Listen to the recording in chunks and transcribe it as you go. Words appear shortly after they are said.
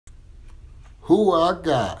Who I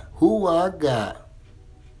got? Who I got?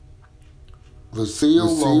 Vasyl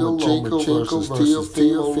Lomachenko versus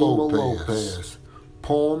Teofimo Lopez.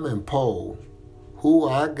 Poem and poll. Who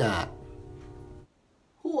I got?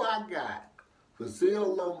 Who I got?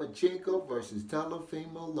 Vasyl Lomachenko versus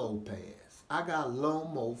Teofimo Lopez. I got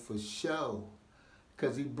Lomo for sure.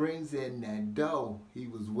 Because he brings in that dough. He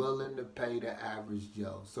was willing to pay the average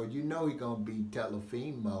Joe. So you know he going to beat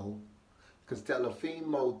Teofimo. Because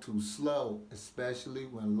Teofimo too slow. Especially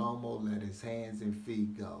when Lomo let his hands and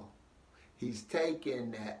feet go. He's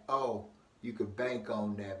taking that, oh, you could bank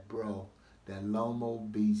on that, bro. That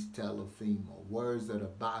Lomo beats Teofimo. Words of the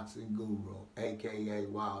boxing guru, a.k.a.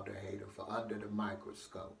 Wilder Hater, for Under the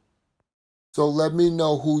Microscope. So let me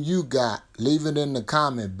know who you got. Leave it in the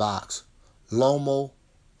comment box. Lomo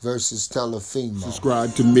versus Teofimo.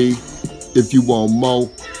 Subscribe to me if you want more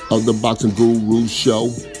of the Boxing Guru Show.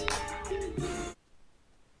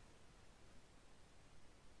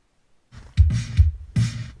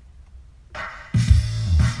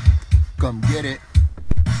 Come get it.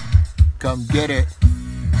 Come get it.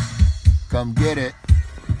 Come get it.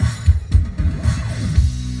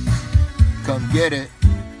 Come get it.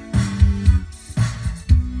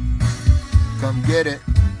 Come get it.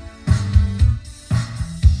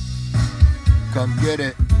 Come get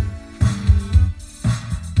it.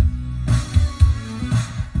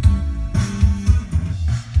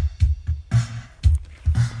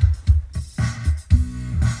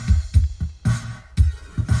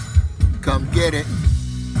 Come get it.